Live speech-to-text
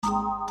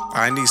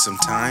I need some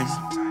time.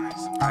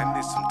 I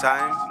need some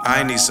time.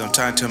 I need some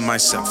time to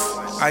myself.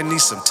 I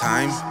need some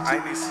time. I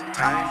need some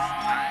time.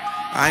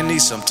 I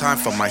need some time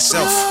for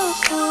myself.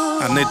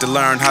 I need to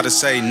learn how to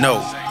say no.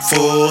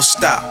 Full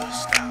stop.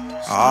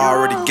 I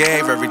already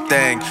gave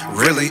everything.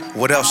 Really,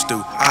 what else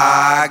do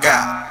I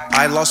got?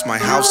 I lost my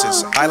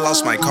houses, I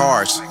lost my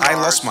cars, I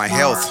lost my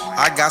health,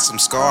 I got some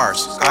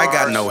scars, I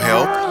got no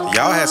help.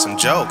 Y'all had some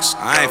jokes,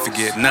 I ain't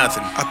forget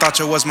nothing. I thought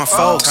you was my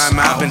folks. Time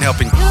I've been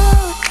helping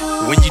you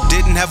when you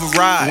didn't have a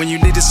ride, when you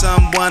needed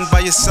someone by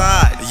your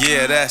side.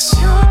 Yeah, that's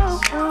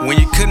when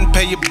you couldn't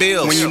pay your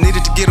bills, when you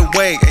needed to get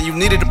away and you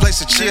needed a place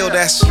to chill.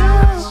 That's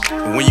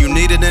when you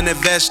needed an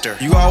investor.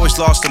 You always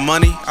lost the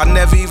money, I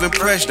never even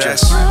pressed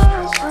you.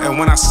 And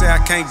when I say I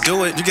can't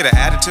do it, you get an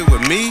attitude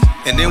with me,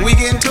 and then we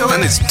get into it.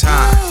 I need some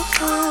time.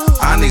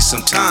 I need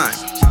some time.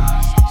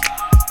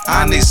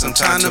 I need some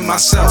time to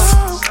myself.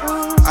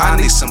 I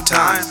need some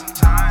time.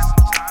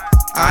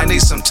 I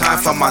need some time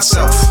for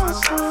myself.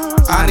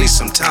 I need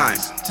some time.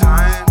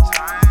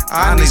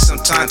 I need some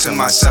time to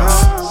myself.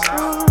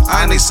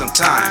 I need some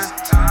time.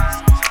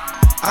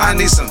 I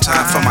need some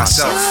time for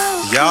myself.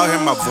 Y'all hear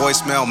my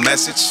voicemail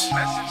message?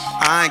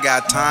 I ain't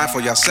got time for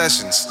y'all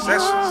sessions.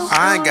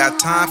 I ain't got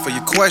time for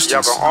your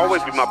questions. Y'all gonna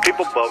always be my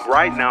people, but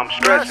right now I'm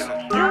stressing.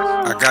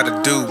 I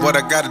gotta do what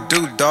I gotta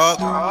do, dog.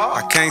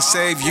 I can't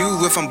save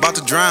you if I'm about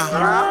to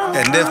drown.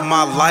 And if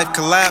my life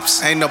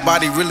collapse, ain't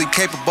nobody really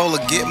capable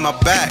of getting my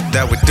back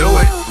that would do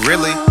it,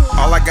 really.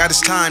 All I got is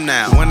time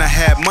now. When I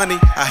had money,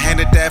 I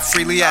handed that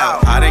freely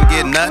out. I didn't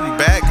get nothing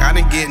back, I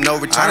didn't get no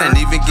return. I didn't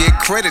even get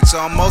credits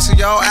on most of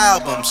y'all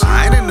albums.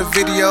 I ain't in the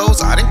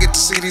videos, I didn't get to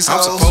see these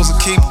hoes. I'm supposed to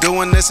keep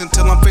doing this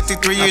until I'm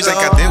 53 years old.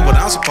 I think I did what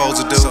I'm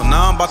supposed to do. So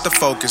now I'm about to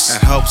focus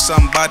and hope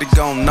somebody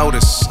gon'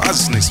 notice. I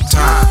just need some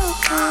time.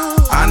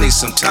 I need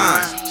some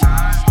time.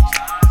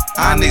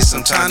 I need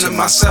some time to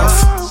myself.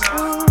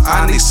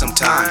 I need some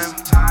time.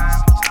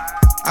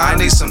 I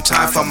need some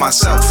time for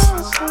myself.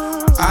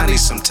 I need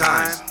some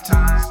time.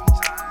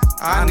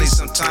 I need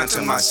some time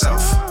to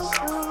myself.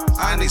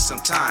 I need some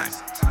time.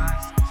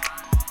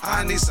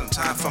 I need some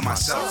time for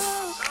myself.